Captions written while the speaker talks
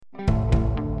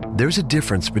There's a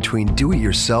difference between do it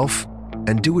yourself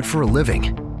and do it for a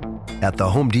living. At the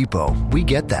Home Depot, we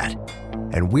get that.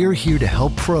 And we're here to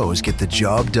help pros get the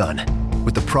job done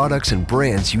with the products and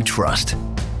brands you trust.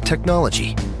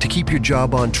 Technology to keep your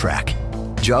job on track.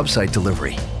 Job site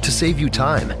delivery to save you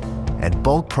time. And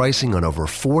bulk pricing on over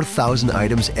 4,000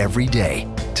 items every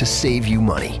day to save you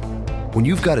money. When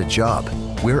you've got a job,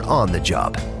 we're on the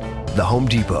job. The Home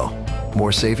Depot.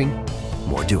 More saving,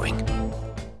 more doing.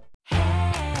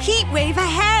 Heat wave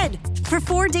ahead! For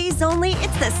 4 days only,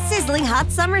 it's the sizzling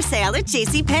hot summer sale at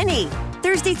JCPenney.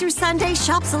 Thursday through Sunday,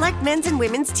 shop select men's and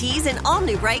women's tees in all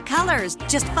new bright colors.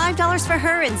 Just $5 for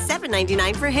her and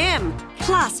 $7.99 for him.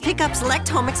 Plus, pick up select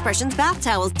Home Expressions bath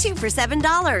towels, 2 for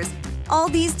 $7. All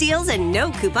these deals and no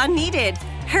coupon needed.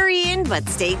 Hurry in, but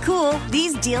stay cool.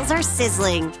 These deals are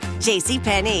sizzling.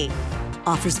 JCPenney.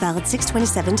 Offers valid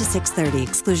 6/27 to 6/30.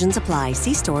 Exclusions apply.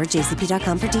 See store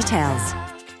jcp.com for details.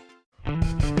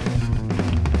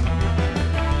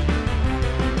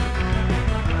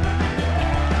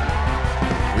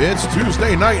 It's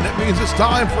Tuesday night, and it means it's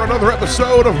time for another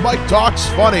episode of Mike Talks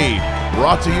Funny,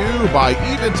 brought to you by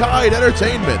Eventide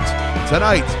Entertainment.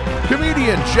 Tonight,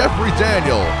 comedian Jeffrey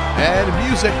Daniel and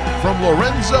music from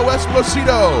Lorenzo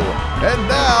Esposito. And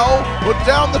now, put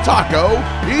down the taco.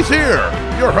 He's here,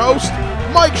 your host,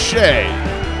 Mike Shea.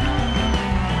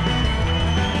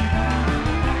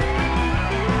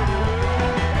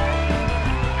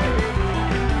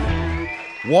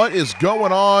 What is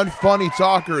going on, funny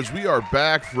talkers? We are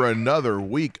back for another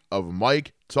week of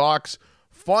Mike Talks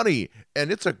Funny,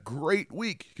 and it's a great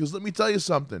week because let me tell you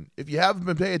something. If you haven't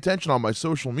been paying attention on my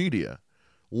social media,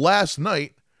 last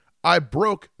night I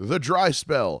broke the dry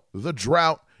spell. The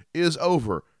drought is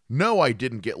over. No, I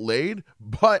didn't get laid,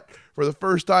 but for the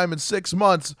first time in 6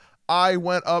 months, I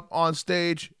went up on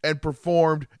stage and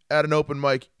performed at an open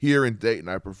mic here in Dayton.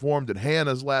 I performed at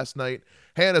Hannah's last night.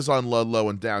 Hannah's on Ludlow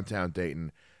in downtown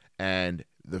Dayton. And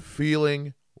the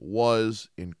feeling was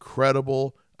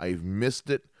incredible. I've missed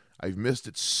it. I've missed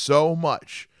it so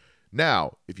much.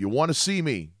 Now, if you want to see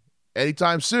me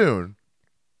anytime soon,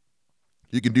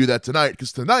 you can do that tonight.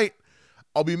 Because tonight,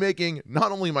 I'll be making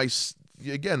not only my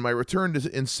return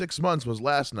in 6 months was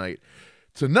last night.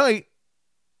 Tonight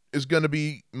is going to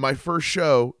be my first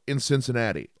show in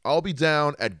Cincinnati. I'll be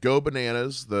down at Go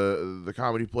Bananas, the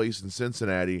comedy place in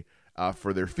Cincinnati,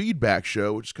 for their feedback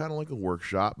show, which is kind of like a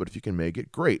workshop, but if you can make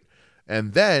it, great.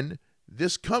 And then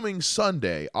this coming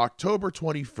Sunday, October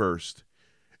 21st,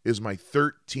 is my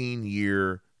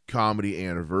 13-year comedy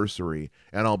anniversary,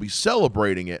 and I'll be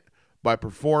celebrating it by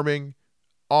performing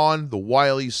on the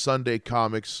Wiley's Sunday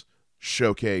Comics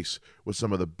Showcase with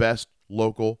some of the best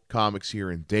local comics here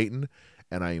in Dayton,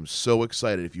 and I am so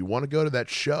excited. If you want to go to that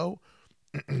show,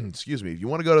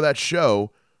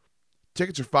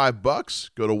 tickets are $5.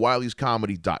 Go to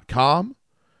wileyscomedy.com.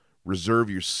 Reserve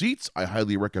your seats. I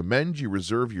highly recommend you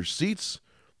reserve your seats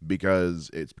because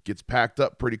it gets packed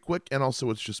up pretty quick, and also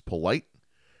it's just polite.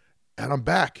 And I'm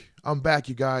back. I'm back,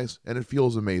 you guys, and it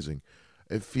feels amazing.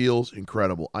 It feels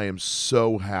incredible. I am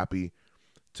so happy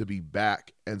to be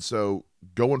back. And so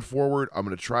going forward, I'm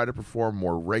going to try to perform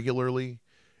more regularly.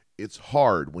 It's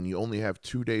hard when you only have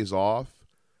 2 days off.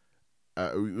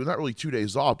 Not really 2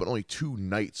 days off, but only 2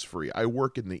 nights free. I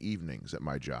work in the evenings at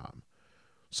my job.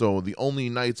 So the only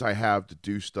nights I have to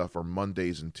do stuff are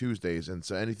Mondays and Tuesdays, and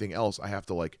so anything else I have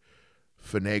to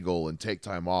finagle and take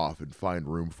time off and find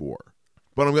room for.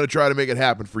 But I'm going to try to make it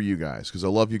happen for you guys because I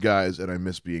love you guys and I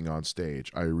miss being on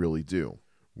stage. I really do.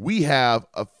 We have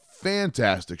a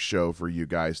fantastic show for you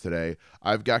guys today.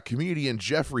 I've got comedian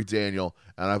Jeffrey Daniel,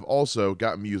 and I've also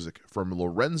got music from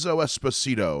Lorenzo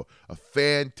Esposito, a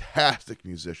fantastic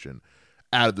musician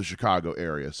out of the Chicago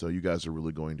area. So you guys are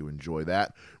really going to enjoy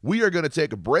that. We are going to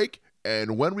take a break,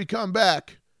 and when we come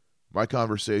back, my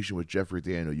conversation with Jeffrey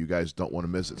Daniel, you guys don't want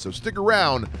to miss it. So stick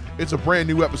around. It's a brand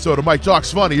new episode of Mike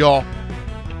Talks Funny, y'all.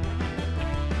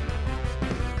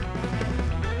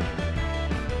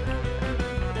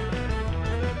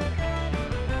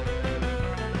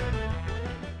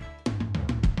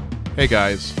 Hey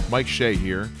guys, Mike Shea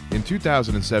here. In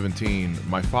 2017,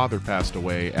 my father passed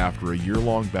away after a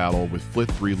year-long battle with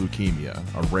FLT3 leukemia,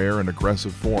 a rare and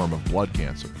aggressive form of blood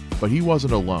cancer. But he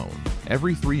wasn't alone.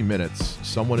 Every 3 minutes,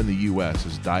 someone in the U.S.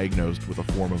 is diagnosed with a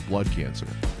form of blood cancer.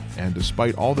 And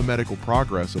despite all the medical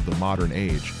progress of the modern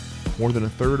age, more than a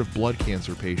third of blood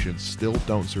cancer patients still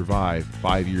don't survive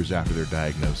 5 years after their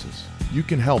diagnosis. You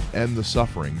can help end the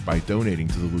suffering by donating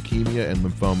to the Leukemia and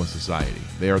Lymphoma Society.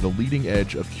 They are the leading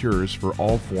edge of cures for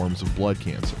all forms of blood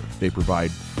cancer. They provide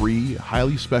free,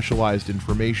 highly specialized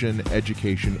information,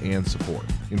 education, and support.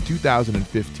 In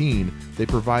 2015, they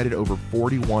provided over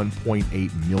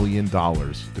 $41.8 million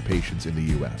to patients in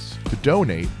the U.S. To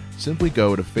donate, simply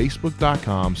go to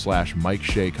facebook.com/Mike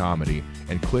Shea Comedy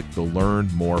and click the Learn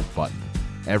More button.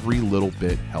 Every little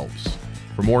bit helps.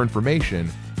 For more information,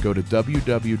 go to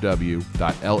www.lls.org.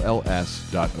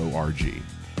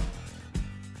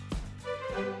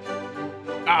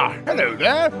 Hello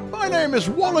there. My name is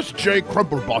Wallace J.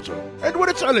 Crumplebottom, and when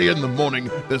it's early in the morning,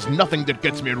 there's nothing that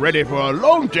gets me ready for a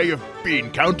long day of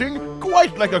bean counting,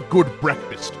 quite like a good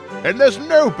breakfast. And there's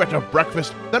no better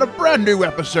breakfast than a brand new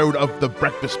episode of The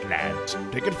Breakfast Lads.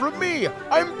 Take it from me,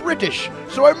 I'm British,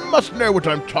 so I must know what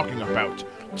I'm talking about.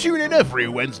 Tune in every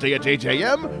Wednesday at 8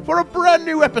 a.m. for a brand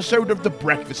new episode of The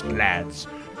Breakfast Lads,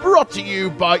 brought to you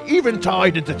by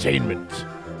Eventide Entertainment.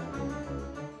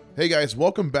 Hey guys,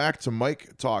 welcome back to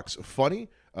Mike Talks Funny.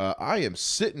 I am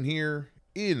sitting here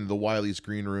in the Wiley's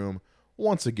Green Room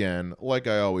once again, like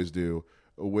I always do,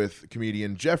 with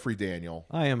comedian Jeffrey Daniel.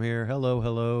 I am here. Hello,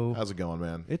 hello. How's it going,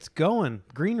 man? It's going.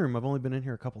 Green room. I've only been in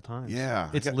here a couple times. Yeah.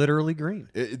 It's literally green.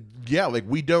 Yeah, like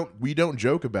we don't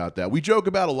joke about that. We joke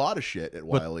about a lot of shit at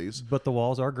Wiley's. But the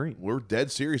walls are green. We're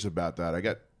dead serious about that. I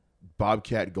got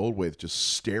Bobcat Goldthwait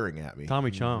just staring at me.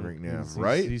 Tommy Chong. Right now,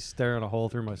 right? He's staring a hole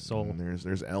through my soul. And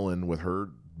there's Ellen with her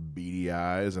beady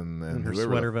eyes and her whoever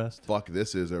sweater the vest. Fuck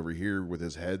this is over here with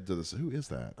his head to the. Who is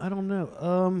that? I don't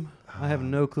know. I have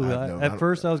no clue. At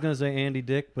first, I was going to say Andy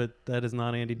Dick, but that is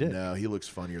not Andy Dick. No, he looks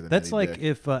funnier than. That's Andy like Dick.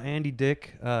 if Andy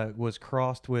Dick was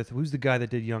crossed with who's the guy that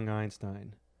did Young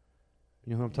Einstein?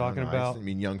 You know who I'm talking about? You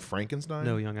mean Young Frankenstein?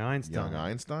 No, Young Einstein. Young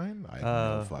Einstein? I have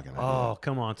no fucking idea. Oh,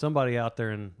 come on. Somebody out there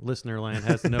in listener land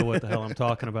has to know what the hell I'm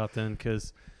talking about then,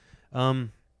 because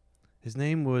his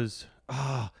name was...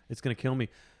 it's going to kill me.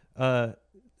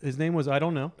 His name was I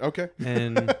don't know. Okay.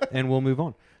 And we'll move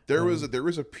on. There was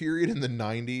a period in the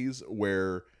 90s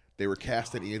where they were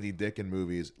casting Andy Dick in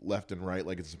movies left and right,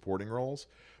 like in supporting roles,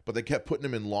 but they kept putting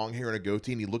him in long hair and a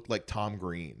goatee, and he looked like Tom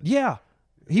Green. Yeah.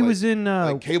 He was in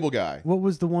like Cable Guy. What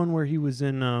was the one where he was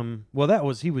in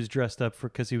he was dressed up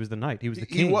because he was the knight. He was the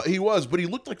king. He was, but he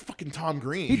looked like fucking Tom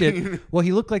Green. He did. Well,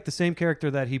 he looked like the same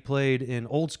character that he played in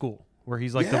Old School, where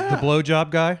he's like the blowjob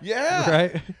guy. Yeah.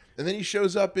 Right? And then he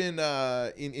shows up in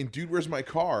Dude, Where's My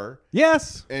Car?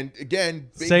 Yes. And again,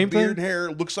 big same beard thing?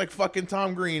 Hair, looks like fucking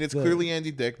Tom Green. It's clearly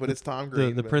Andy Dick, but it's Tom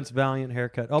Green. The Prince Valiant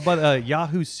haircut. Oh, but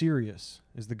Yahoo Serious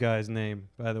is the guy's name,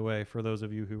 by the way, for those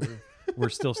of you who were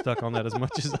still stuck on that as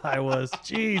much as I was.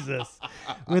 Jesus.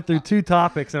 Went through 2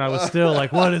 topics and I was still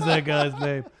like, what is that guy's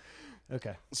name?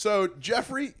 Okay. So,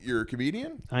 Jeffrey, you're a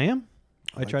comedian? I am.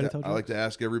 I try to tell you. I like to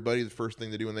ask everybody the first thing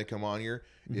they do when they come on here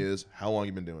is, how long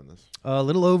you been doing this? A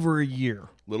little over a year.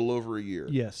 Little over a year.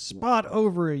 Yes, spot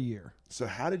over a year. So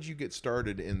how did you get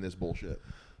started in this bullshit?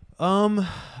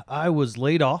 I was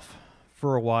laid off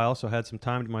for a while, so I had some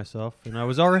time to myself, and I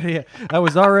was already,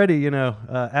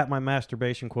 at my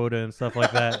masturbation quota and stuff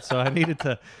like that. So I needed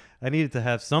to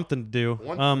have something to do.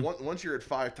 Once you're at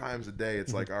 5 times a day,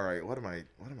 it's like, all right, what am I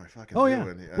fucking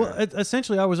doing? Yeah. Well,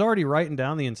 essentially, I was already writing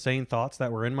down the insane thoughts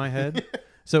that were in my head.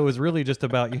 So it was really just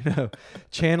about,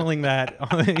 channeling that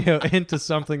into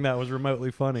something that was remotely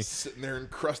funny. Sitting there in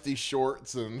crusty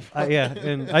shorts and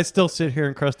and I still sit here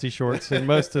in crusty shorts, and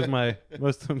most of my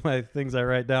things I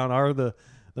write down are the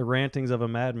rantings of a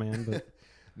madman. But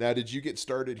now, did you get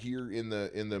started here in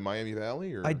the Miami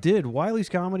Valley? Or? I did. Wiley's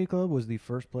Comedy Club was the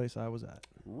first place I was at.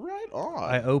 Right on.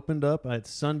 I opened up at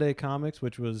Sunday Comics,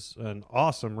 which was an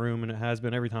awesome room, and it has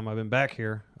been every time I've been back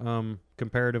here,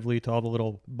 comparatively to all the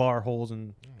little bar holes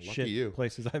and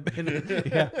places I've been in.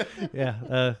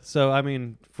 Yeah. So, I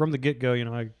mean, from the get-go,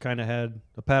 I kind of had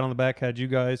a pat on the back, had you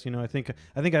guys. I think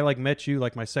I met you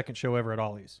like my second show ever at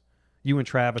Ollie's. You and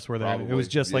Travis were there. Probably, it was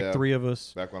just like 3 of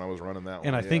us. Back when I was running that one.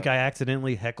 And I think I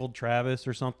accidentally heckled Travis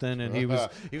or something. And he was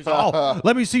oh,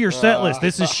 let me see your set list.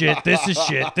 This is shit. This is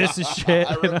shit. This is shit.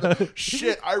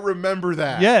 Shit, I remember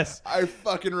that. Yes. I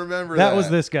fucking remember that. That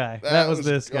was this guy. That was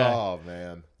this guy. Oh,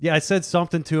 man. Yeah, I said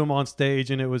something to him on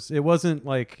stage, and it wasn't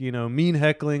like, mean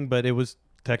heckling, but it was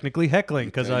technically heckling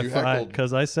because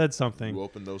I said something. You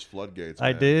opened those floodgates.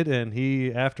 I man. did, and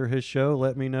he, after his show,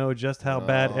 let me know just how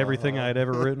bad everything I'd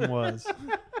ever written was.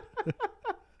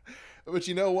 But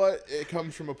you know what? It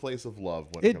comes from a place of love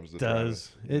when it comes to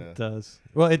Travis. It does. It does.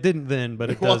 Well, it didn't then, but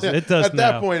it does. It does at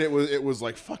now. That point, it was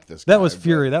like, fuck this guy. That was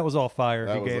fury. That was all fire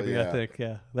he gave me, yeah. I think.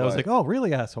 Yeah. That was like, oh,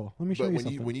 really, asshole? Let me show you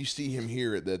something. When you see him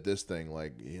here at this thing,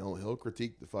 like, he'll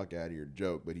critique the fuck out of your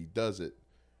joke, but he does it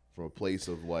from a place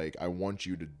of like, I want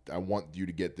you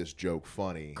to get this joke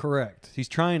funny. Correct. He's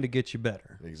trying to get you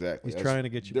better. Exactly. He's trying to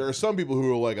get you There better. are some people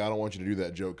who are like, I don't want you to do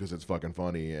that joke because it's fucking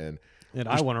funny, and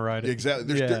I want to write it.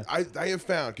 Exactly. I have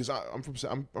found, because I'm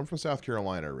from South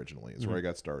Carolina originally. It's where I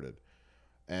got started,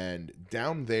 and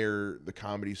down there the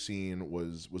comedy scene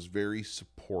was very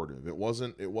supportive. It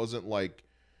wasn't like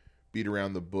beat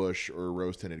around the bush or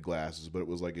rose tinted glasses, but it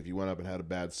was like if you went up and had a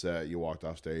bad set, you walked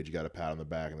off stage, you got a pat on the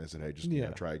back, and they said, hey, just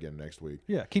try again next week.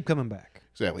 Yeah, keep coming back.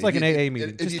 Exactly. It's like an AA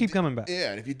meeting. Just keep coming back.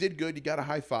 Yeah, and if you did good, you got a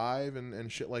high five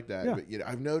and shit like that. Yeah. But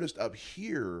I've noticed up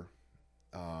here,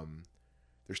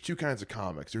 there's two kinds of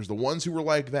comics. There's the ones who were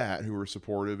like that, who were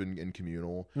supportive and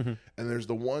communal, and there's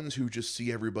the ones who just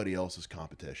see everybody else as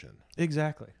competition.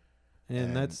 Exactly.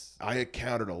 And that's... I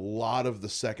encountered a lot of the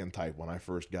second type when I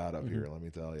first got up here, let me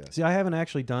tell you. See, I haven't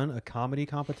actually done a comedy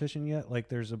competition yet. Like,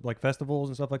 there's like festivals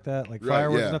and stuff like that, like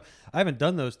fireworks and stuff. I haven't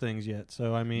done those things yet,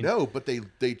 so I mean... No, but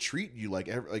they treat you like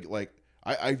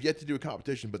I've yet to do a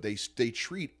competition, but they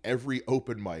treat every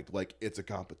open mic like it's a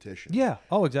competition. Yeah.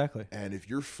 Oh, exactly. And if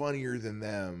you're funnier than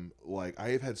them, like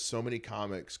I have had so many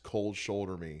comics cold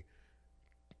shoulder me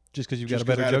just because you've got a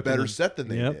better joke, better set than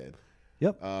they did.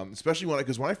 Yep. Especially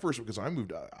because I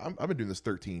moved, I've been doing this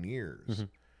 13 years.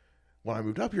 When I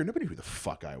moved up here, nobody knew who the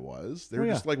fuck I was. They were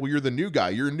just like, well, you're the new guy.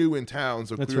 You're new in town,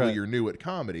 so clearly you're new at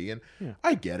comedy. And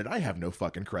I get it. I have no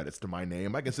fucking credits to my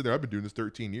name. I can sit there, I've been doing this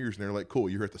 13 years, and they're like, cool,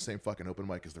 you're at the same fucking open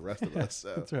mic as the rest of us.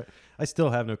 So. That's right. I still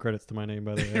have no credits to my name,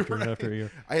 by the way, after a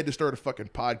year. I had to start a fucking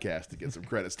podcast to get some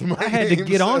credits to my name. I had to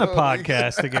get on a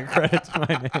podcast to get credits to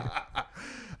my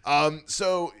name.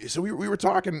 So we were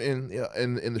talking in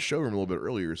the showroom a little bit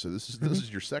earlier. So this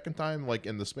is your second time, like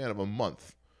in the span of a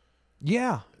month.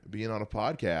 Yeah. Being on a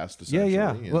podcast, essentially.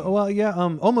 Yeah. Well, yeah.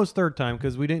 Almost third time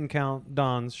because we didn't count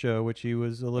Don's show, which he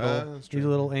was a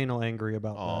little anal angry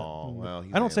about. Oh, well,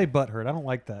 I don't say butthurt. I don't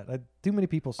like that. Too many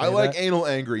people say I like that. Anal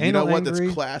angry. You know what? That's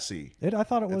classy. I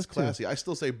thought it was classy. Too. I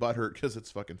still say butthurt because it's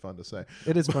fucking fun to say.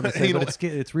 It is fun to say, but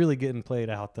it's really getting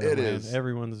played out though. It is.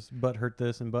 Everyone's butthurt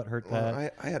this and butthurt that. Well,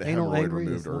 I had a hemorrhoid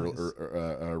removed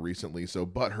recently, so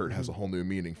butthurt has a whole new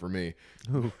meaning for me.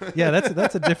 Ooh. Yeah,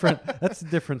 that's a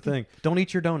different thing. Don't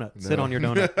eat your donut. Sit on your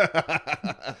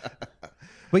donut.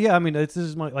 But yeah, I mean, this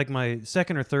is my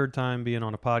second or third time being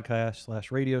on a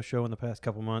podcast / radio show in the past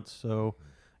couple months. So,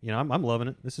 I'm loving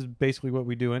it. This is basically what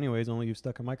we do anyways, only you've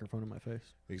stuck a microphone in my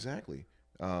face. Exactly.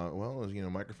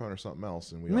 Microphone or something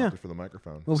else, and we opted for the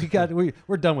microphone. Well,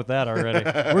 we're done with that already.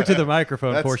 We're to the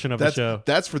microphone portion of the show.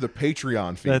 That's for the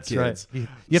Patreon feed, That's kids. Right.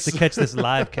 You have to catch this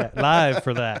live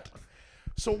for that.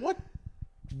 So what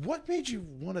made you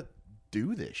want to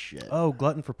do this shit? Oh,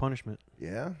 glutton for punishment.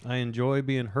 Yeah. I enjoy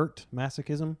being hurt,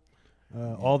 masochism,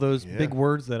 all those big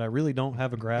words that I really don't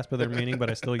have a grasp of their meaning, but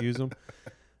I still use them.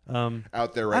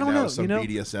 Out there right now, some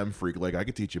BDSM freak, like I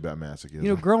could teach you about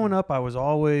masochism. Growing up, I was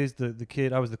always the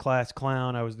kid. I was the class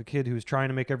clown. I was the kid who was trying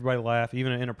to make everybody laugh,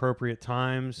 even at inappropriate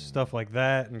times, stuff like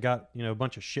that, and got a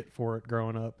bunch of shit for it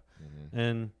growing up.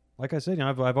 And like I said,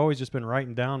 I've always just been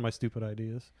writing down my stupid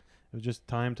ideas. It was just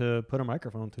time to put a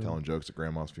microphone to Telling jokes at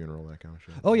grandma's funeral, that kind of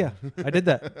shit. Oh, yeah. I did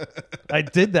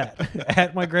that.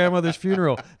 At my grandmother's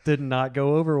funeral. Did not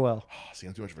go over well. See,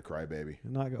 I'm too much of a crybaby.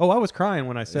 I was crying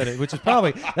when I said it, which is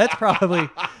probably,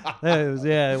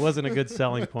 it wasn't a good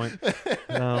selling point.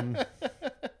 But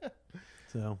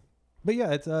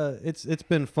yeah, it's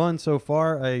been fun so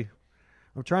far. I'm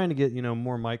trying to get,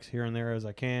 more mics here and there as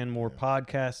I can, more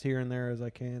podcasts here and there as I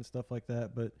can, stuff like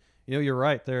that. But, you're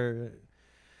right.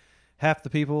 Half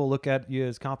the people look at you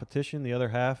as competition. The other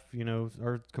half,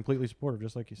 are completely supportive,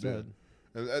 just like you said.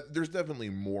 Yeah. There's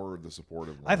definitely more of the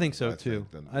supportive. I think so too.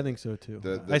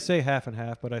 I say half and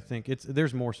half, but I think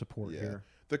there's more support here.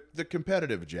 The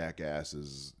competitive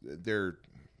jackasses, they're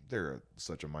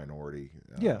such a minority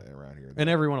around here. And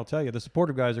everyone will tell you the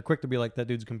supportive guys are quick to be like, that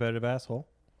dude's a competitive asshole.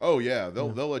 Oh yeah,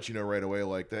 they'll let you know right away,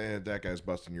 like that guy's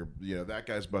busting your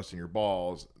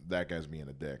balls. That guy's being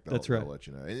a dick. That's right. They'll let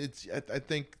you know. And I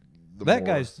think.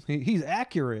 He's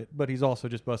accurate, but he's also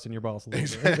just busting your balls a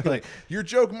little bit. Like, your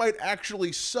joke might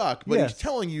actually suck, but he's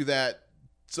telling you that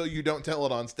so you don't tell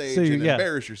it on stage and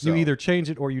embarrass yourself. You either change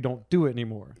it or you don't do it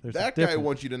anymore. That guy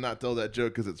wants you to not tell that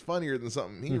joke because it's funnier than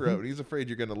something he wrote. He's afraid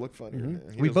you're going to look funnier.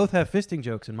 We both have fisting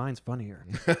jokes, and mine's funnier.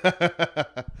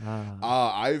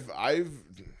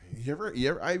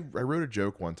 I wrote a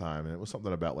joke one time, and it was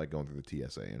something about like going through the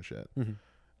TSA and shit.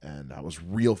 And I was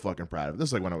real fucking proud of it. This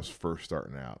is like when I was first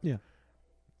starting out. Yeah.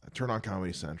 I turned on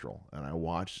Comedy Central, and I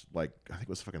watched, like, I think it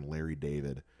was fucking Larry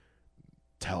David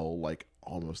tell, like,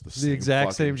 almost the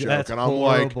exact same joke. That's and I'm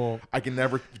horrible. like, I can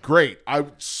never, great.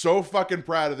 I'm so fucking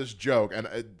proud of this joke. And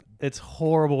it's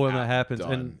horrible when that happens.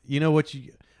 Done. And you know what?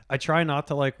 I try not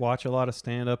to, like, watch a lot of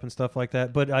stand-up and stuff like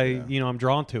that, but I'm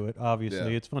drawn to it,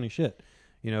 obviously. It's funny shit,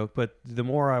 but the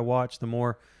more I watch, the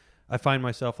more I find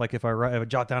myself, like, if I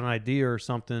jot down an idea or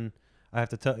something,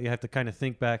 you have to kind of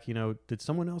think back, did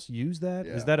someone else use that?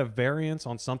 Yeah. Is that a variance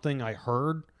on something I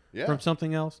heard Yeah. from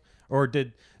something else? Or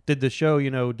did the show,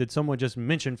 did someone just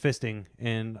mention fisting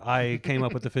and I came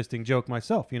up with the fisting joke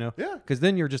myself, Yeah. Because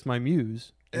then you're just my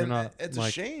muse. And it's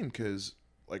a shame because,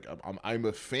 like, I'm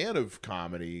a fan of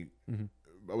comedy.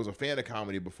 I was a fan of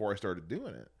comedy before I started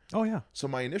doing it. Oh, yeah. So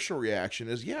my initial reaction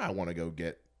is, I want to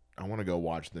go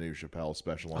watch the new Chappelle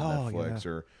special on Netflix,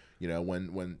 or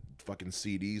when fucking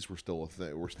CDs were still a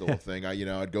thing.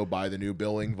 I'd go buy the new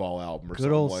Bill Engvall album or Good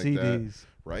something old like CDs. that.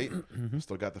 Right?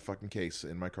 Still got the fucking case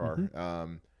in my car.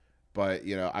 But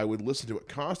I would listen to it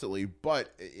constantly.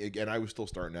 But again, I was still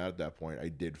starting out at that point. I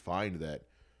did find that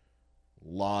a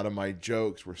lot of my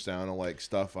jokes were sounding like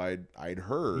stuff I'd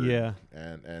heard. Yeah.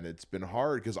 And it's been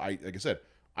hard because like I said,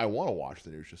 I want to watch the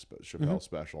new Chappelle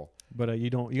special, but you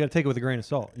got to take it with a grain of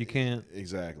salt. You can't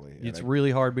exactly. It's really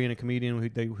hard being a comedian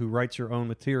who writes your own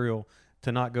material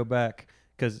to not go back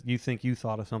because you think you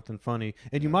thought of something funny,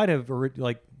 and you might have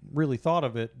really thought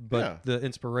of it, but the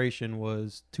inspiration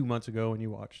was 2 months ago when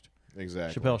you watched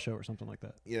Chappelle show or something like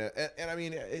that. Yeah, and I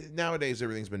mean nowadays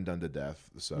everything's been done to death,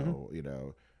 so we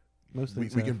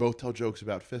can can both tell jokes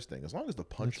about fisting as long as the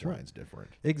punchline's different.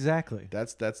 Exactly.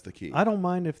 That's the key. I don't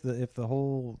mind if the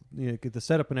whole the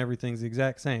setup and everything's the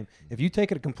exact same. If you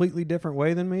take it a completely different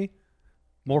way than me,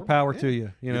 more power to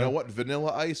you. You know what?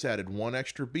 Vanilla Ice added one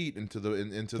extra beat into the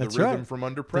That's rhythm right. from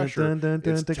Under Pressure.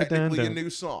 It's technically a new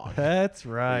song. That's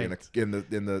right. In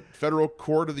the federal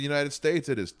court of the United States,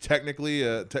 it is technically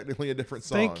a different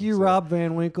song. Thank you, Rob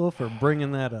Van Winkle, for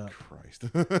bringing that up. Christ.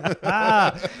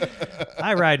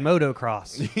 I ride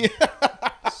motocross.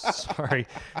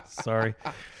 Sorry.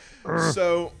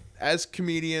 So, as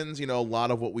comedians, a lot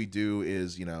of what we do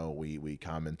is, we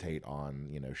commentate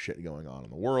on, shit going on in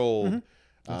the world.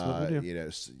 That's what we do.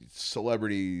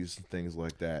 Celebrities and things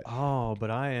like that. Oh,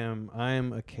 but I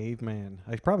am a caveman.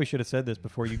 I probably should have said this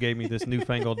before you gave me this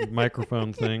newfangled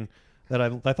microphone thing that I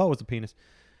thought was a penis.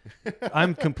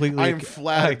 I'm completely. I am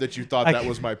flattered that you thought that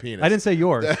was my penis. I didn't say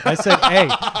yours. I said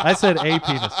I said a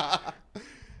penis.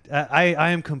 I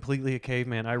am completely a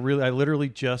caveman. I literally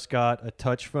just got a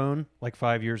touch phone like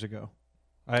 5 years ago.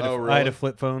 I had a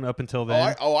flip phone up until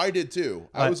then. I did too.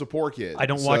 I was a poor kid. I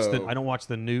don't watch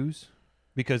the news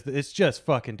because it's just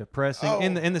fucking depressing.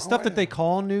 And the stuff that they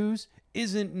call news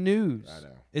isn't news. I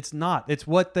know. It's not. It's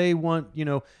what they want.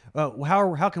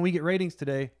 How can we get ratings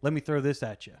today? Let me throw this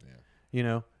at you.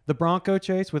 Yeah. The Bronco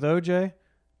chase with OJ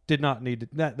did not need to,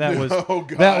 that was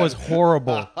that was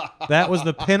horrible. That was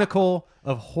the pinnacle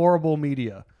of horrible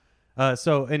media.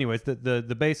 So anyways,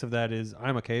 the base of that is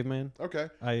I'm a caveman. Okay.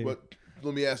 But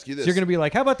let me ask you this. So you're going to be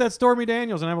like, how about that Stormy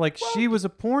Daniels? And I'm like, she was a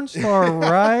porn star,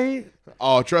 right?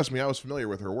 Oh, trust me, I was familiar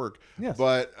with her work. Yes.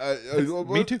 But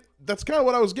me too. That's kind of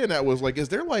what I was getting at, was like, is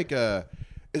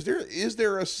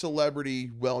there a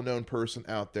celebrity, well-known person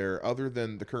out there other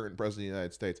than the current president of the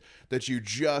United States that you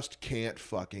just can't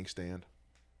fucking stand?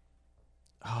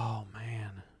 Oh,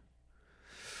 man.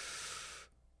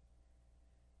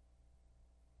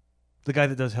 The guy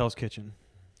that does Hell's Kitchen.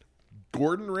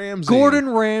 Gordon Ramsay. Gordon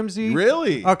Ramsay.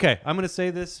 Really? Okay, I'm going to say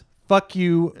this. Fuck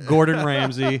you, Gordon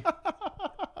Ramsay.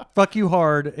 Fuck you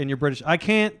hard, and you're British. I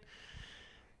can't.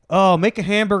 Oh, make a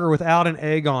hamburger without an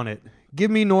egg on it.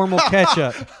 Give me normal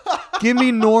ketchup. Give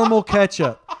me normal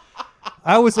ketchup.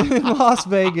 I was in Las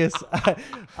Vegas.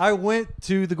 I went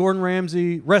to the Gordon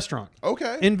Ramsay restaurant.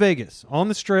 Okay. In Vegas, on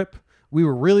the Strip. We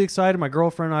were really excited, my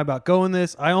girlfriend and I, about going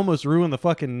this. I almost ruined the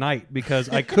fucking night because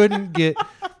I couldn't get...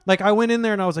 Like, I went in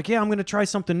there and I was like, yeah, I'm going to try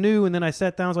something new. And then I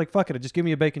sat down. I was like, fuck it. Just give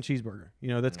me a bacon cheeseburger.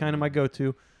 That's kind of my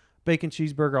go-to. Bacon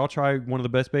cheeseburger. I'll try one of the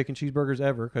best bacon cheeseburgers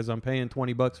ever because I'm paying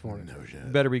 $20 for it. No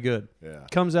shit. Better be good. Yeah.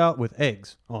 Comes out with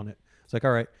eggs on it. It's like,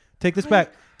 all right, take this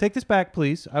back. Take this back,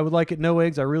 please. I would like it no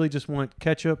eggs. I really just want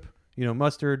ketchup,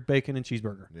 mustard, bacon, and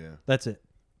cheeseburger. Yeah. That's it.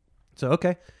 So,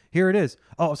 okay, here it is.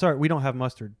 Oh, sorry, we don't have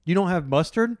mustard. You don't have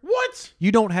mustard? What?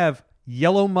 You don't have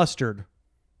yellow mustard.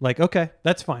 Like, okay,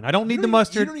 that's fine. I don't need the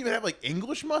mustard. You don't even have like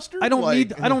English mustard? I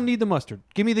don't need the mustard.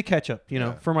 Give me the ketchup,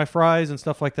 for my fries and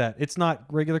stuff like that. It's not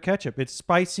regular ketchup. It's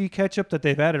spicy ketchup that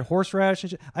they've added horseradish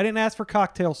and shit. I didn't ask for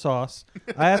cocktail sauce.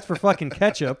 I asked for fucking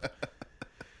ketchup.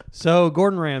 So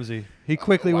Gordon Ramsay, he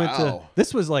quickly went to.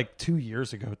 This was like 2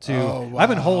 years ago too. Oh, wow. I've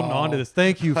been holding on to this.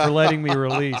 Thank you for letting me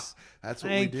release. That's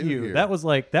what we do here. That was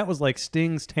like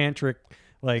Sting's tantric.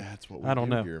 Like, that's what we I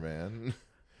don't do know here, man.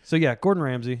 So yeah, Gordon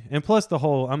Ramsay, and plus the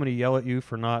whole I'm going to yell at you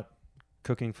for not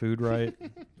cooking food right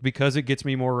because it gets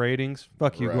me more ratings.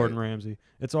 Fuck you, Gordon Ramsay.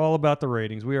 It's all about the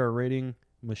ratings. We are a rating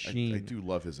machine. I do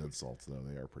love his insults though;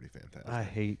 they are pretty fantastic. I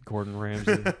hate Gordon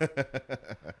Ramsay.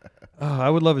 I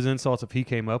would love his insults if he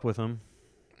came up with them.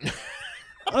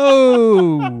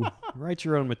 Oh, write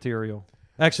your own material.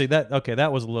 Actually,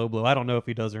 that was a low blow. I don't know if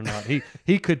he does or not.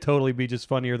 He could totally be just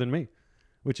funnier than me.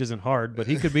 Which isn't hard, but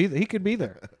he could be there.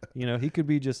 He could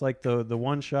be just like the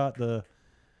one shot, the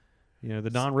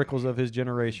Don Rickles of his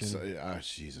generation.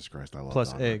 Jesus Christ, I love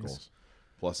plus Don eggs. Rickles.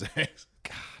 Plus eggs.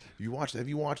 God, have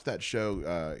you watched that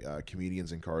show,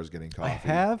 Comedians in Cars Getting Coffee? I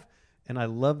have, and I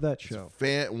love that show.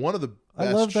 One of the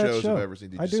best shows I've ever seen.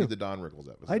 Did you see the Don Rickles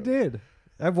episode? I did.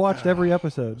 I've watched every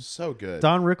episode. So good.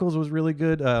 Don Rickles was really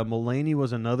good. Mulaney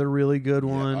was another really good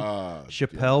one.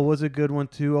 Chappelle was a good one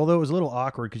too. Although it was a little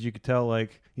awkward because you could tell,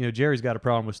 like, Jerry's got a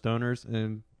problem with stoners,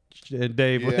 and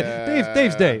Dave. Yeah.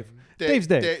 Dave's Dave. Dave's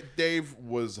Dave. Dave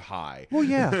was high. Well,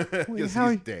 yeah. Because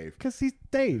he's Dave. Because he's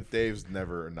Dave. Dave's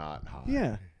never not high.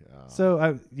 Yeah.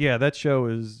 So that show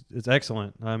is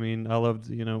excellent. I mean, I loved,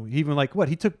 even like what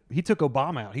he took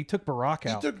Obama out. He took Barack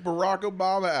out. He took Barack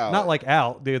Obama out. Not like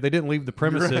out. They didn't leave the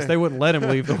premises. Right. They wouldn't let him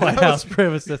leave the White House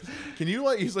premises. Can you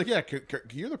he's like, yeah,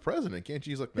 you're the president, can't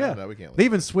you? He's like, no, we can't leave. They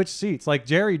even switched seats. Like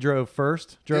Jerry drove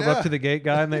up to the gate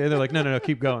guy, and they're like, no,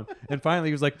 keep going. And finally,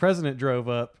 he was like, president drove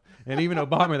up, and even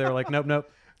Obama, they were like, nope,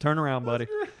 turn around, buddy.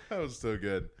 That was so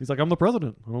good. He's like, I'm the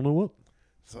president. I don't know what.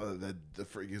 So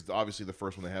obviously the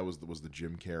first one they had was the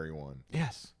Jim Carrey one.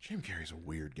 Yes, Jim Carrey's a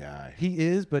weird guy. He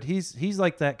is, but he's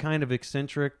like that kind of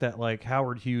eccentric that like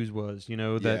Howard Hughes was.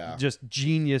 That just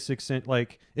genius eccentric.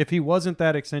 Like if he wasn't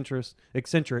that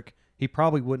eccentric, he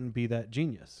probably wouldn't be that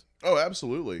genius. Oh,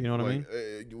 absolutely. You know what I mean?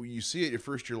 You see it at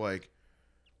first, you're like,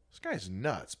 this guy's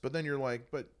nuts, but then you're like,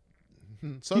 but.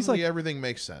 Suddenly everything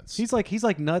makes sense. He's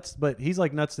like nuts, but he's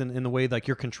like nuts in the way like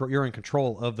you're in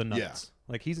control of the nuts. Yeah.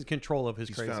 Like he's in control of his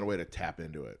crazy. He's found a way to tap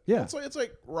into it. Yeah. It's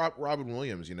like Robin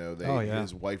Williams,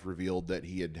 his wife revealed that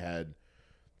he had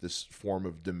this form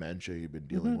of dementia he'd been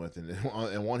dealing with, and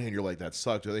on one hand you're like, that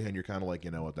sucked. On the other hand you're kind of like,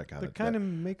 you know what, that kind of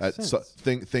makes sense.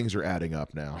 Things are adding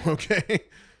up now. Okay.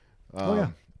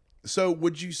 So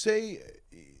would you say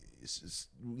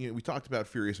we talked about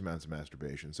furious amounts of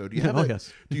masturbation. So do you have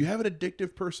do you have an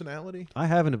addictive personality? I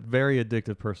have a very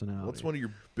addictive personality. What's one of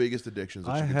your biggest addictions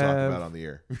that you can talk about on the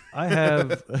air? I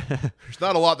have. There's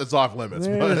not a lot that's off limits.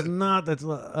 There's not. That's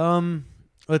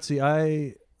let's see.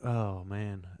 Oh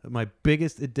man, my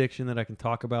biggest addiction that I can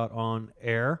talk about on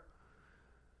air.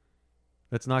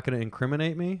 That's not going to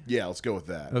incriminate me. Yeah, let's go with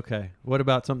that. Okay. What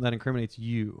about something that incriminates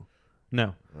you?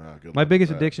 No. My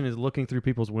biggest addiction is looking through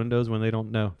people's windows when they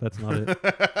don't know. That's not it.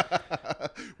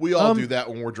 We all do that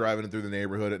when we're driving through the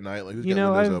neighborhood at night. Like, who's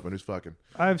got windows open? Who's fucking?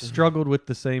 I've struggled with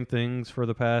the same things for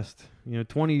the past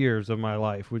 20 years of my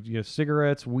life. With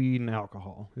cigarettes, weed, and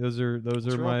alcohol. Those are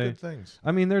my good things.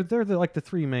 I mean, they're like the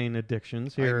three main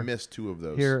addictions here. I missed two of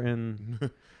those here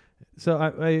in.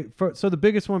 So so the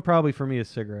biggest one probably for me is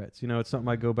cigarettes. It's something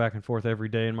I go back and forth every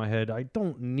day in my head. I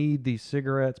don't need these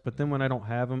cigarettes, but then when I don't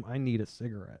have them, I need a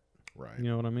cigarette. Right. You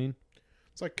know what I mean?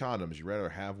 It's like condoms. You'd rather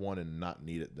have one and not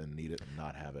need it than need it and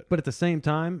not have it. But at the same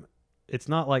time, it's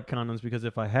not like condoms because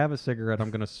if I have a cigarette,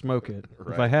 I'm going to smoke it.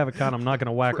 Right. If I have a condom, I'm not going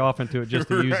to whack off into it just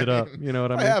to use it up. You know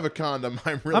what I mean? If I have a condom,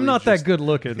 I'm not that good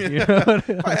looking. You know?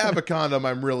 If I have a condom,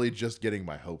 I'm really just getting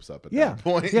my hopes up at that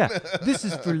point. Yeah, this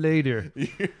is for later.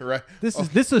 Right.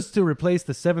 This is to replace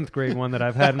the 7th grade one that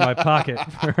I've had in my pocket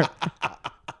for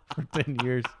 10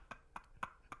 years.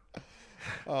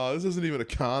 Oh, this isn't even a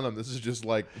condom. This is just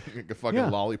like a fucking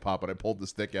lollipop, and I pulled the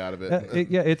stick out of it.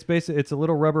 It's a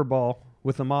little rubber ball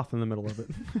with a moth in the middle of it.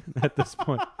 At this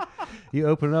point, you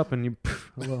open it up and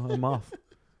a moth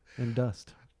and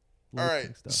dust. All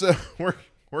right, so we're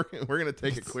gonna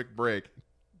take a quick break.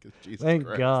 Thank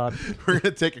God. We're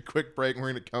gonna take a quick break, and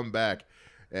we're gonna come back,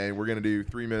 and we're gonna do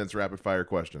 3 minutes rapid fire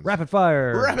questions. Rapid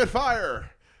fire. Rapid fire.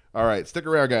 All right, stick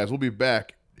around, guys. We'll be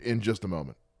back in just a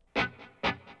moment.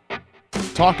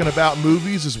 Talking about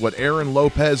movies is what Aaron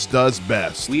Lopez does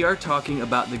best. We are talking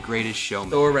about The Greatest Showman,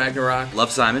 Thor Ragnarok,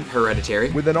 Love Simon,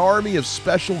 Hereditary, with an army of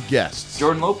special guests.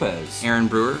 Jordan Lopez, Aaron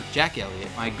Brewer, Jack Elliott,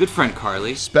 my good friend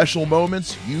Carly. Special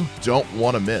moments you don't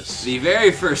want to miss. The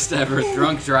very first ever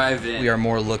Drunk Drive-In. We are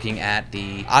more looking at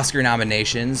the Oscar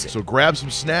nominations. So grab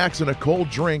some snacks and a cold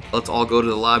drink. Let's all go to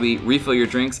the lobby, refill your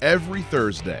drinks. Every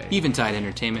Thursday. Eventide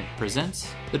Entertainment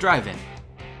presents The Drive-In.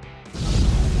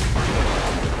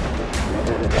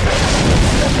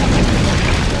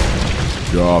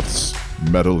 Goths,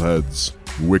 metalheads,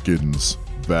 Wiccans,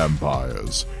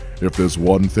 vampires. If there's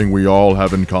one thing we all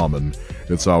have in common,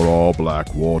 it's our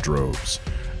all-black wardrobes.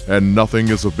 And nothing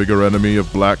is a bigger enemy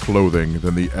of black clothing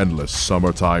than the endless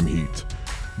summertime heat.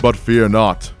 But fear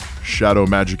not, Shadow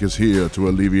Magic is here to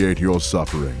alleviate your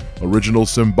suffering. Original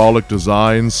symbolic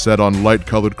designs set on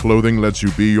light-colored clothing lets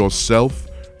you be yourself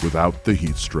without the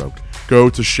heat stroke. Go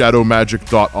to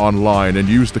shadowmagic.online and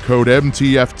use the code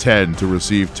MTF10 to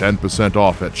receive 10%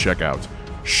 off at checkout.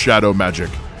 Shadow Magic.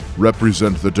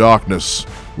 Represent the darkness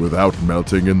without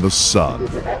melting in the sun.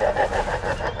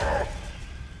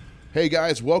 Hey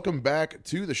guys, welcome back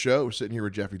to the show. We're sitting here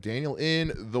with Jeffrey Daniel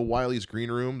in the Wiley's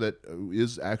green room that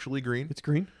is actually green. It's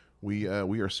green. We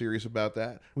are serious about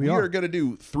that. We are are going to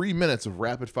do 3 minutes of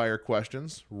rapid fire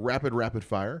questions. Rapid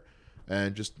fire.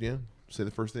 And just, say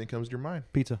the first thing that comes to your mind.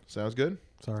 Pizza. Sounds good?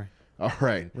 Sorry. All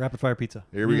right. Rapid fire pizza.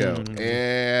 Here we go.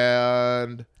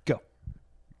 And go.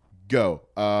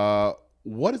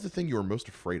 What is the thing you are most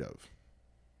afraid of?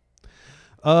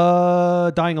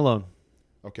 Dying alone.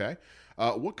 Okay.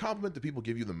 What compliment do people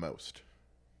give you the most?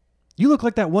 You look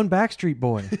like that one Backstreet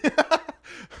Boy.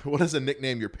 What is a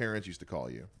nickname your parents used to call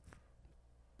you?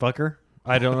 Fucker.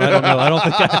 I don't know. I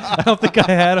don't think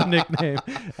I had a nickname.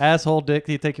 Asshole, dick.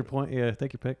 You take your point. Yeah,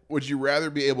 take your pick. Would you rather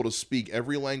be able to speak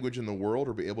every language in the world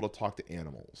or be able to talk to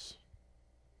animals?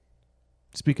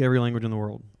 Speak every language in the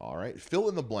world. All right. Fill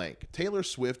in the blank. Taylor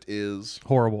Swift is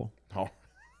horrible. Oh.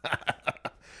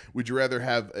 Would you rather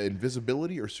have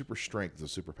invisibility or super strength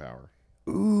as a superpower?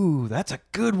 Ooh, that's a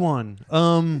good one.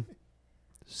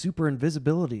 Super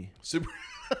invisibility. Super.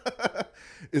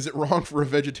 Is it wrong for a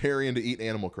vegetarian to eat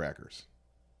animal crackers?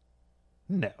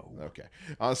 No. Okay.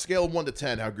 On a scale of 1 to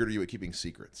 10, how good are you at keeping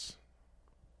secrets?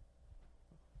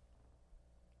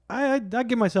 I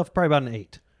give myself probably about an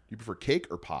 8. Do you prefer cake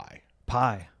or pie?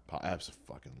 Pie.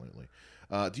 Absolutely.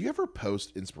 Do you ever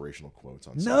post inspirational quotes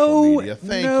on social media?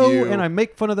 Thank you. And I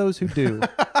make fun of those who do.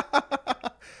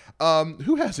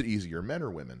 Who has it easier, men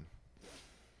or women?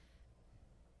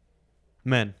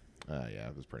 Men. Yeah,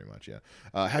 that's pretty much, yeah.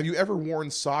 Have you ever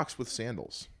worn socks with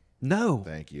sandals? No.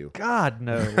 Thank you. God,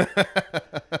 no.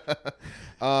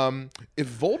 If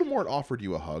Voldemort offered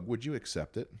you a hug, would you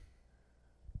accept it?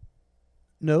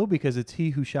 No, because it's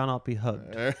he who shall not be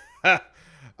hugged.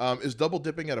 Is double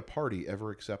dipping at a party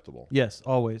ever acceptable? Yes,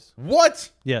 always.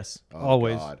 What? Yes, oh,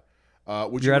 always. God.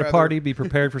 You're at a party, be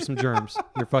prepared for some germs.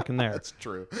 You're fucking there. That's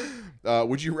true.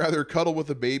 Would you rather cuddle with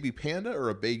a baby panda or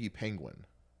a baby penguin?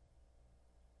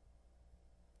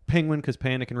 Penguin, because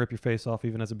panda can rip your face off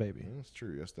even as a baby. That's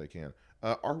true. Yes, they can.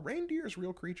 Are reindeers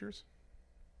real creatures?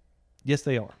 Yes,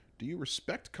 they are. Do you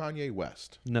respect Kanye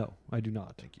West? No, I do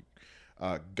not. Thank you.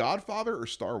 Godfather or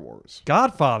Star Wars?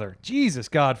 Godfather. Jesus,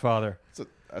 Godfather.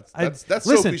 That's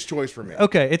listen, Sophie's choice for me.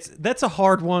 Okay, that's a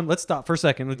hard one. Let's stop for a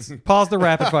second. Let's pause the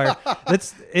rapid fire.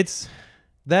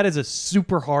 That is a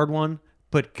super hard one,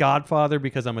 but Godfather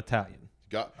because I'm Italian.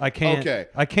 I can't. Okay.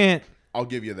 I can't. I'll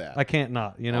give you that. I can't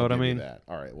not. You know what I mean? That.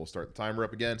 All right, we'll start the timer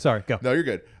up again. Sorry, go. No, you're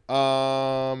good.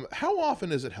 How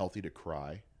often is it healthy to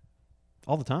cry?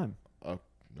 All the time.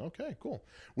 Okay, cool.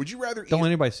 Would you rather Don't let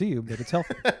anybody see you, but it's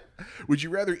healthy. Would you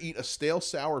rather eat a stale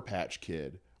Sour Patch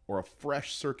Kid or a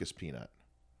fresh circus peanut?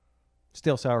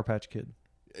 Stale Sour Patch Kid.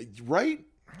 Right?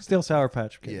 Stale Sour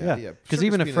Patch Kid. Yeah. Because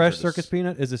even a fresh circus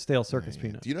peanut is a stale circus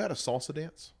peanut. Do you know how to salsa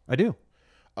dance? I do.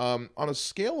 On a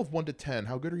scale of 1 to 10,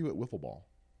 how good are you at wiffle ball?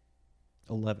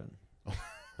 11.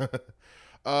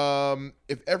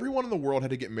 If everyone in the world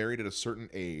had to get married at a certain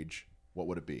age, what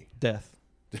would it be? Death.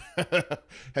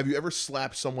 Have you ever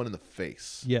slapped someone in the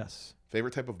face? Yes.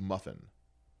 Favorite type of muffin?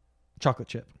 Chocolate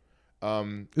chip.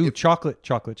 Chocolate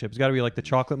chip. It's got to be like the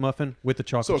chocolate muffin with the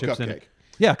chocolate chips in it.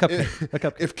 Yeah, a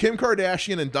cupcake. If Kim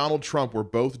Kardashian and Donald Trump were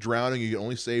both drowning, you could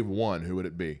only save one. Who would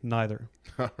it be? Neither.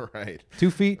 All right. 2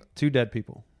 feet, 2 dead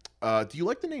people. Do you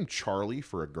like the name Charlie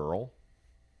for a girl?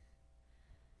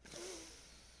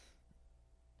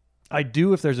 I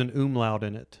do if there's an umlaut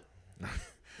in it.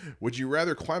 Would you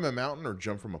rather climb a mountain or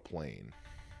jump from a plane?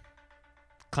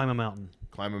 Climb a mountain.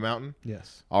 Climb a mountain?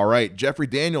 Yes. All right. Jeffrey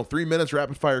Daniel, 3 minutes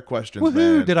rapid fire questions,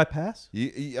 Woohoo! man. Did I pass?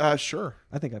 Sure.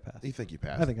 I think I passed. You think you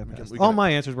passed? I think I passed. All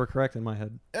my answers were correct in my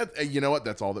head. You know what?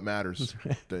 That's all that matters.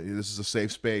 This is a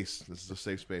safe space. This is a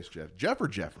safe space, Jeff. Jeff or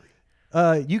Jeffrey?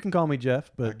 You can call me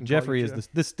Jeff, but Jeffrey is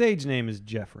the stage name is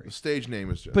Jeffrey. The stage name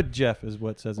is Jeff. But Jeff is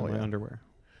what says in my underwear.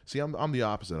 See, I'm the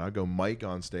opposite. I go Mike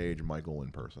on stage, Michael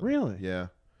in person. Really? Yeah.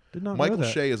 Did not Michael know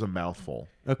that. Shea is a mouthful.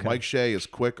 Okay. Mike Shea is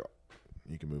quick.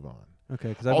 You can move on. Okay.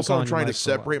 Because also, I'm trying to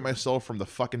separate myself from the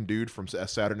fucking dude from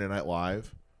Saturday Night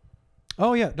Live.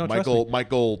 Oh yeah, no,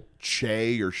 Michael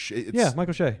Shea or Shea. Yeah,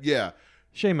 Michael Shea. Yeah.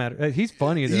 Shea matter. He's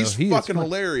funny though. He's fucking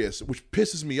hilarious, which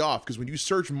pisses me off because when you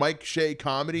search Mike Shea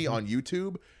comedy on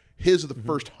YouTube, his are the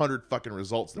first 100 fucking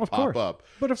results that pop up.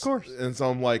 But of course. And so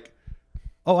I'm like,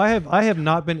 oh, I have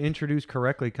not been introduced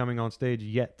correctly coming on stage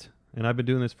yet, and I've been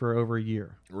doing this for over a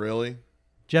year. Really?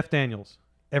 Jeff Daniels.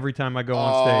 Every time I go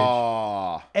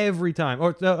on stage. Every time.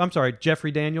 Or no, I'm sorry,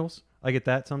 Jeffrey Daniels. I get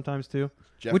that sometimes too.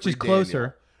 Jeffrey which is closer.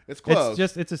 Daniel. It's close.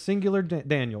 It's a singular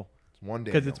Daniel. It's one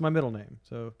Daniel. Because it's my middle name.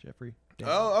 So Jeffrey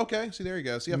Daniel. Oh, okay. See, there you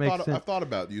go. See, I've thought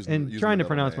about using trying to the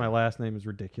pronounce name. my last name is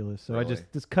ridiculous. So Really? I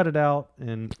just cut it out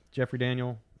and Jeffrey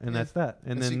Daniel, and that's that.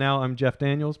 And then now I'm Jeff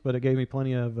Daniels, but it gave me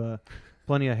plenty of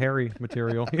Harry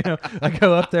material. You know, I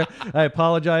go up there. I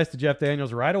apologize to Jeff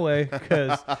Daniels right away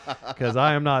because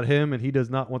I am not him, and he does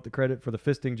not want the credit for the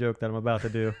fisting joke that I'm about to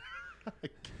do.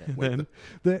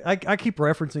 I keep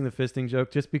referencing the fisting joke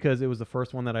just because it was the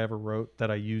first one that I ever wrote that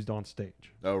I used on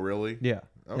stage. Oh, really? Yeah.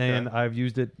 Okay. And I've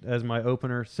used it as my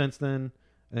opener since then,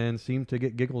 and seem to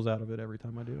get giggles out of it every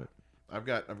time I do it. I've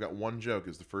got one joke.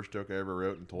 It's the first joke I ever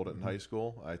wrote and told it in high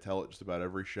school. I tell it just about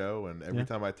every show, and every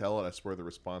time I tell it, I swear the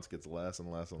response gets less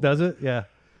and less and less. Does it? Yeah.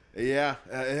 Yeah,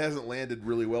 it hasn't landed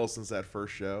really well since that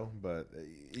first show, but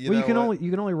you can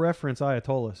only reference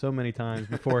Ayatollah so many times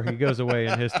before he goes away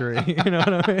in history. You know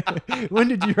what I mean? When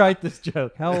did you write this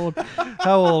joke? How old?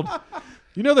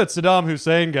 You know that Saddam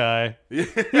Hussein guy?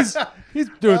 He's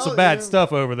doing some bad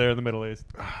stuff over there in the Middle East.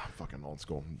 Fucking old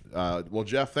school. Well,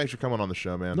 Jeff, thanks for coming on the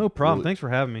show, man. No problem. Thanks for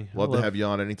having me. Love to have you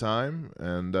on anytime.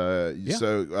 And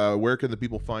so where can the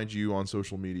people find you on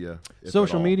social media?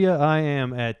 Social media, I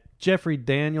am at Jeffrey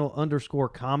Daniel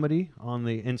 _comedy on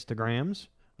the Instagrams.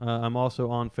 I'm also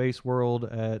on Face World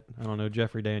at, I don't know,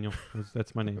 Jeffrey Daniel.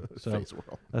 That's my name. So Face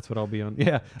World. That's what I'll be on.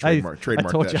 Yeah. Trademark I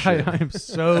told that you, shit. I am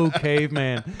so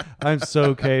caveman. I'm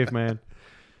so caveman.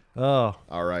 Oh.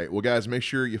 All right. Well, guys, make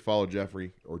sure you follow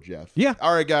Jeffrey or Jeff. Yeah.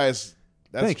 All right, guys.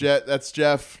 That's Jeff. That's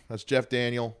Jeff. That's Jeff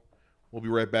Daniel. We'll be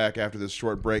right back after this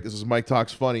short break. This is Mike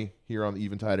Talks Funny here on the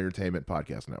Eventide Entertainment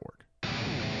Podcast Network.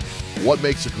 What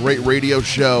makes a great radio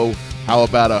show? How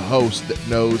about a host that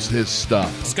knows his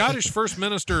stuff? Scottish First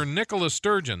Minister Nicola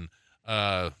Sturgeon.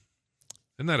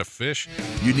 Isn't that a fish?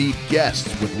 You need guests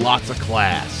with lots of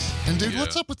class. And dude,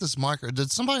 what's up with this mic? Did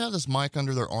somebody have this mic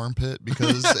under their armpit?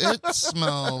 Because it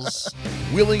smells.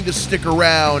 Willing to stick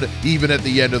around even at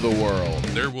the end of the world.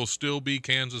 There will still be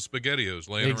cans of SpaghettiOs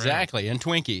laying around. Exactly, and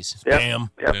Twinkies.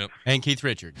 Bam. Yep. And Keith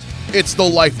Richards. It's The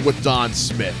Life with Don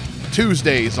Smith.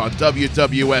 Tuesdays on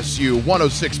WWSU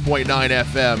 106.9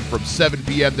 FM from 7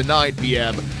 p.m. to 9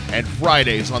 p.m. and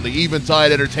Fridays on the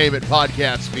Eventide Entertainment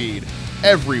podcast feed.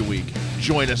 Every week,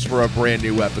 join us for a brand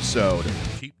new episode.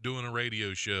 Keep doing a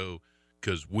radio show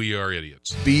because we are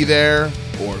idiots. Be there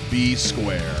or be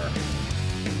square.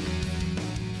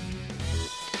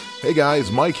 Hey guys,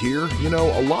 Mike here. You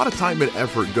know, a lot of time and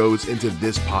effort goes into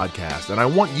this podcast, and I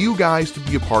want you guys to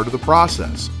be a part of the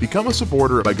process. Become a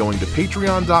supporter by going to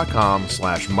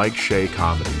patreon.com/Mike Shea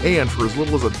Comedy. And for as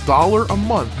little as $1 a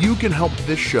month, you can help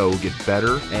this show get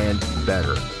better and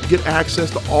better. Get access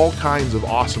to all kinds of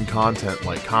awesome content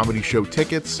like comedy show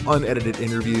tickets, unedited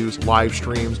interviews, live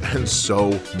streams, and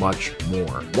so much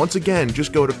more. Once again,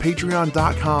 just go to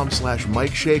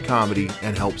patreon.com/Mike Shea Comedy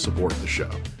and help support the show.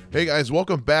 Hey guys,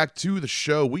 welcome back to the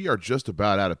show. We are just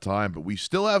about out of time, but we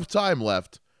still have time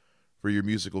left for your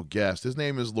musical guest. His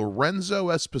name is Lorenzo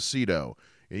Esposito,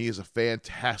 and he is a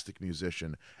fantastic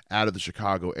musician out of the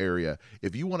Chicago area.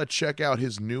 If you want to check out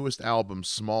his newest album,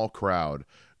 Small Crowd,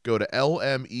 go to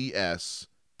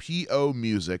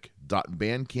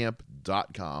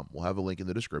lmespomusic.bandcamp.com. We'll have a link in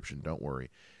the description, don't worry.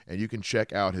 And you can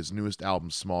check out his newest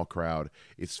album, Small Crowd.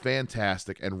 It's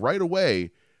fantastic, and right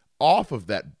away, off of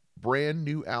that brand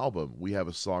new album, we have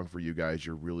a song for you guys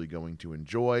you're really going to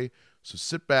enjoy. So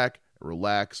sit back,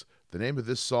 relax. The name of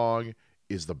this song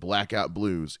is The Blackout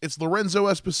Blues. It's Lorenzo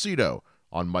Esposito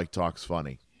on Mike Talks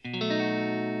Funny. 1,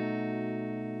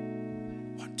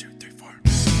 2, 3, 4.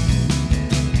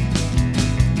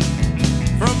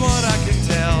 From what I can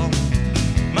tell,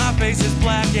 my face is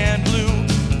black and blue.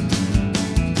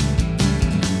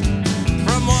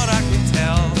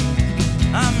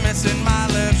 missing my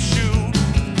left shoe.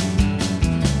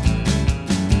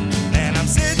 And I'm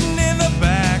sitting in the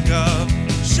back of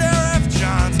Sheriff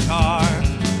John's car.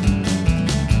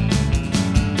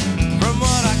 From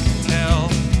what I can tell,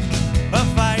 a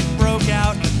fight broke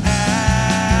out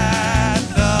at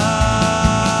the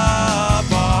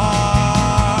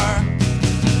bar.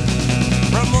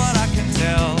 From what I can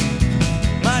tell,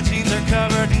 my jeans are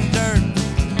covered in dirt.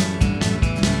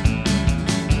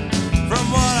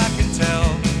 From what I can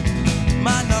tell,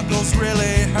 my knuckles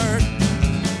really hurt.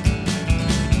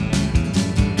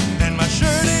 And my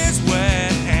shirt is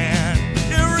wet and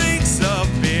it reeks of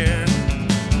beer.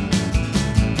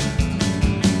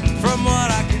 From what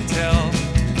I can tell,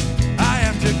 I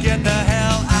have to get the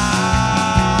hell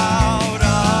out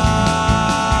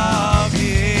of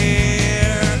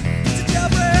here. It's a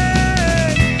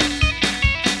jailbreak!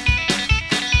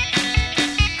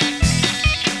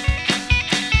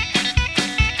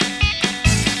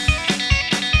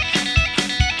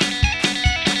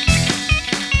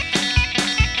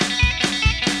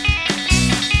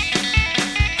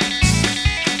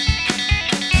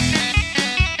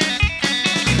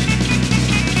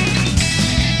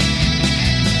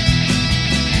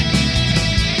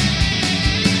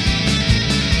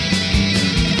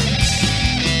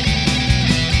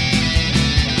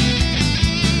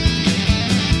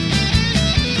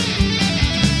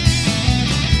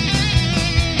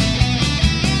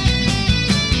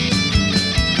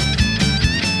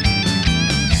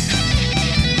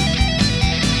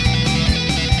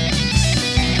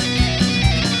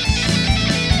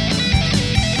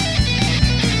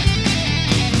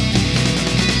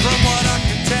 From what I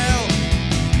can tell,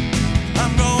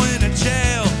 I'm going to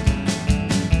jail.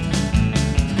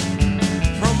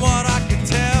 From what I can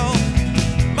tell,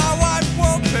 my wife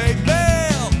won't pay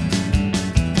bail.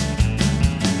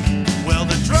 Well,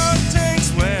 the drug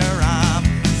tank's where I'm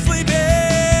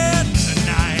sleeping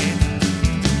tonight.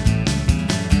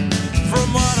 From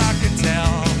what I can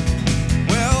tell,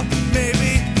 well,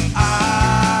 maybe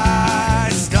I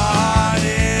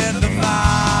started the fight.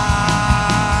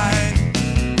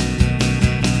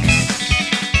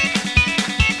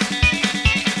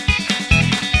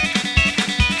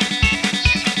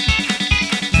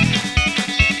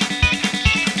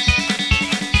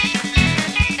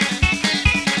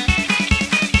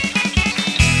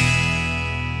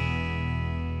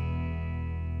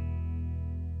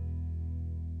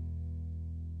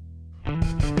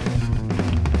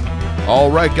 All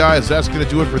right, guys, that's going to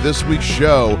do it for this week's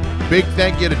show. Big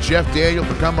thank you to Jeff Daniel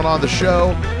for coming on the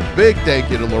show. Big thank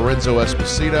you to Lorenzo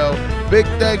Esposito. Big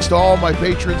thanks to all my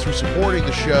patrons for supporting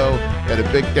the show. And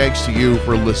a big thanks to you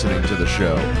for listening to the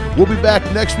show. We'll be back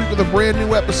next week with a brand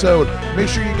new episode. Make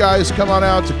sure you guys come on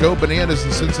out to Go Bananas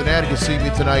in Cincinnati to see me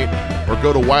tonight. Or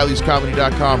go to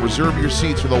Wiley'sComedy.com. Reserve your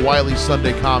seats for the Wiley's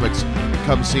Sunday Comics.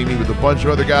 Come see me with a bunch of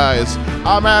other guys.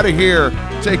 I'm out of here.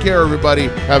 Take care, everybody.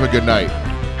 Have a good night.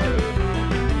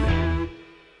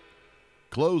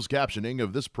 Closed captioning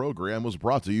of this program was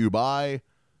brought to you by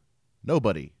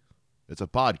nobody. It's a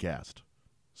podcast.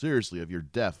 Seriously, if you're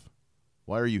deaf,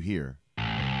 why are you here?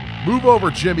 Move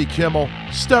over, Jimmy Kimmel.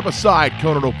 Step aside,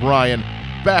 Conan O'Brien.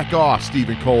 Back off,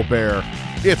 Stephen Colbert.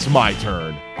 It's my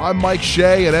turn. I'm Mike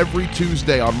Shea, and every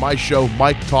Tuesday on my show,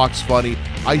 Mike Talks Funny,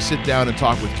 I sit down and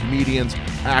talk with comedians,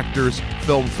 actors,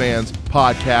 film fans,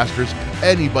 podcasters,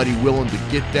 anybody willing to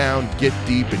get down, get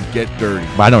deep, and get dirty.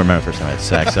 I don't remember the first time I had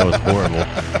sex. That was horrible.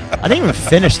 I didn't even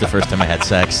finish the first time I had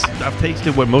sex. I've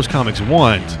tasted what most comics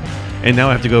want, and now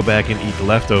I have to go back and eat the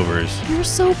leftovers. You're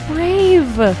so brave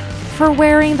for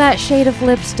wearing that shade of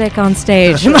lipstick on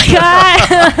stage. Oh my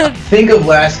God. Think of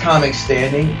Last Comic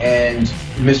Standing, and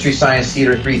Mystery Science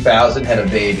Theater 3000 had a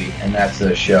baby, and that's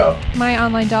the show. My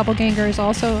online doppelganger is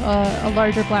also a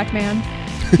larger black man.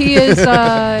 He is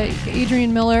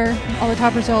Adrian Miller. All the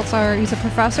top results are he's a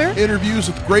professor.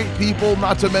 Interviews with great people,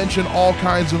 not to mention all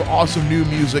kinds of awesome new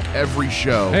music every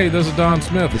show. Hey, this is Don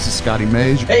Smith. This is Scotty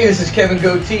Mage. Hey, this is Kevin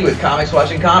Goatee with Comics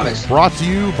Watching Comics. Brought to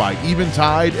you by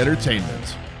Eventide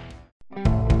Entertainment.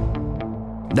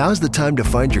 Now's the time to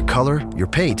find your color, your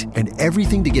paint, and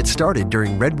everything to get started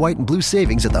during Red, White, and Blue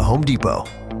savings at the Home Depot.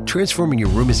 Transforming your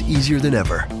room is easier than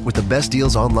ever. With the best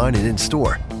deals online and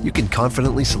in-store, you can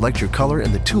confidently select your color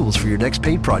and the tools for your next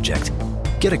paint project.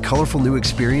 Get a colorful new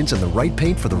experience and the right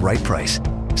paint for the right price.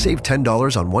 Save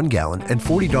 $10 on 1 gallon and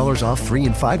 $40 off 3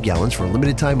 and 5 gallons for a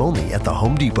limited time only at the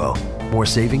Home Depot. More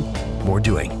saving, more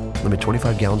doing. Limit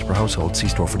 25 gallons per household. See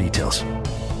store for details.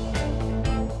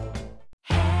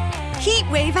 Heat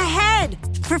wave ahead!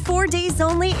 For 4 days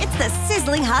only, it's the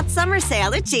sizzling hot summer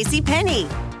sale at JCPenney.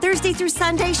 Thursday through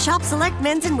Sunday, shop select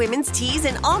men's and women's tees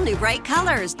in all new bright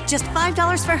colors. Just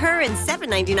 $5 for her and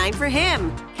 $7.99 for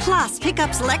him. Plus, pick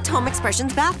up select Home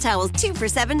Expressions bath towels, 2 for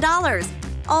 $7.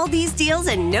 All these deals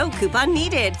and no coupon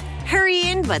needed. Hurry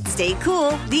in, but stay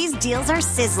cool. These deals are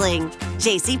sizzling.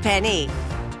 JCPenney.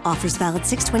 Offers valid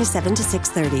 6/27 to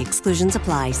 6/30. Exclusions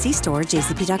apply. See store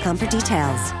jcp.com for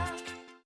details.